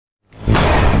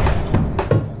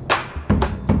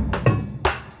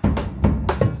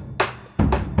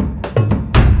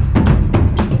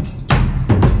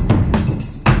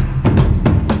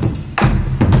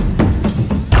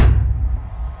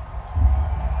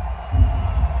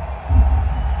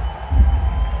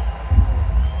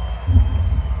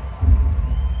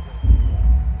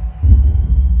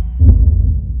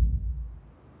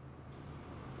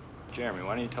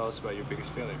tell us about your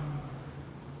biggest failure?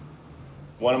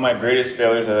 One of my greatest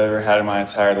failures I've ever had in my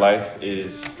entire life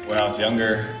is when I was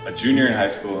younger, a junior in high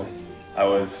school. I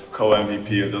was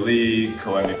co-MVP of the league,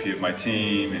 co-MVP of my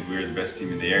team, and we were the best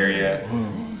team in the area.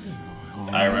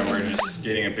 I remember just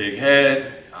getting a big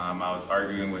head. I was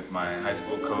arguing with my high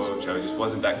school coach. I just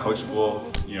wasn't that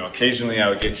coachable. You know, occasionally I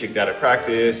would get kicked out of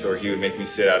practice or he would make me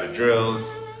sit out of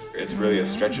drills. It's really a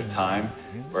stretch of time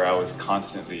where I was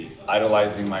constantly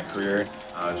idolizing my career.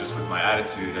 Just with my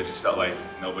attitude, I just felt like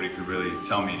nobody could really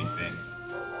tell me anything.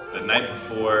 The night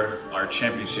before our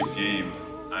championship game,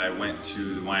 I went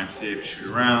to the YMCA to shoot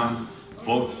around.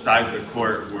 Both sides of the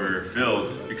court were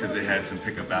filled because they had some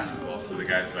pickup basketball. So the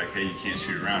guys were like, hey, you can't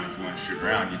shoot around. If you want to shoot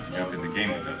around, you can jump in the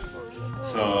game with us.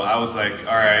 So I was like,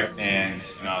 all right. And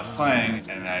I was playing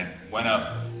and I went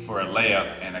up for a layup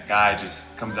and a guy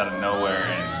just comes out of nowhere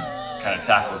and kind of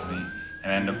tackles me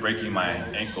and I ended up breaking my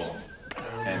ankle.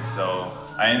 And so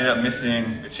I ended up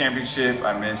missing the championship.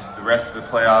 I missed the rest of the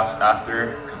playoffs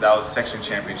after because that was section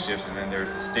championships and then there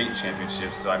was the state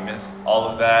championships. So I missed all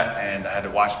of that and I had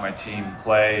to watch my team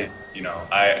play. You know,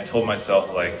 I told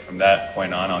myself like from that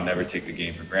point on, I'll never take the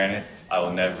game for granted. I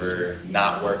will never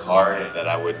not work hard and that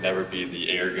I would never be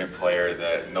the arrogant player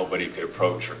that nobody could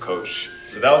approach or coach.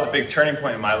 So that was a big turning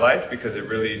point in my life because it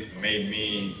really made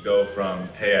me go from,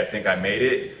 hey, I think I made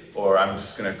it, or I'm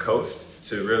just gonna coast,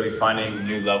 to really finding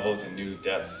new levels and new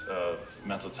depths of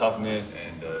mental toughness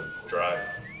and of drive.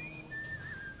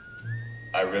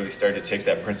 I really started to take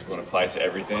that principle and apply it to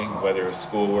everything, whether it was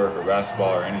schoolwork or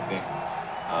basketball or anything.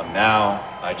 Now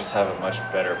I just have a much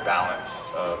better balance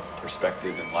of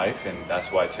perspective in life, and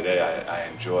that's why today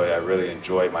I really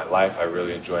enjoy my life, I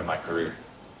really enjoy my career.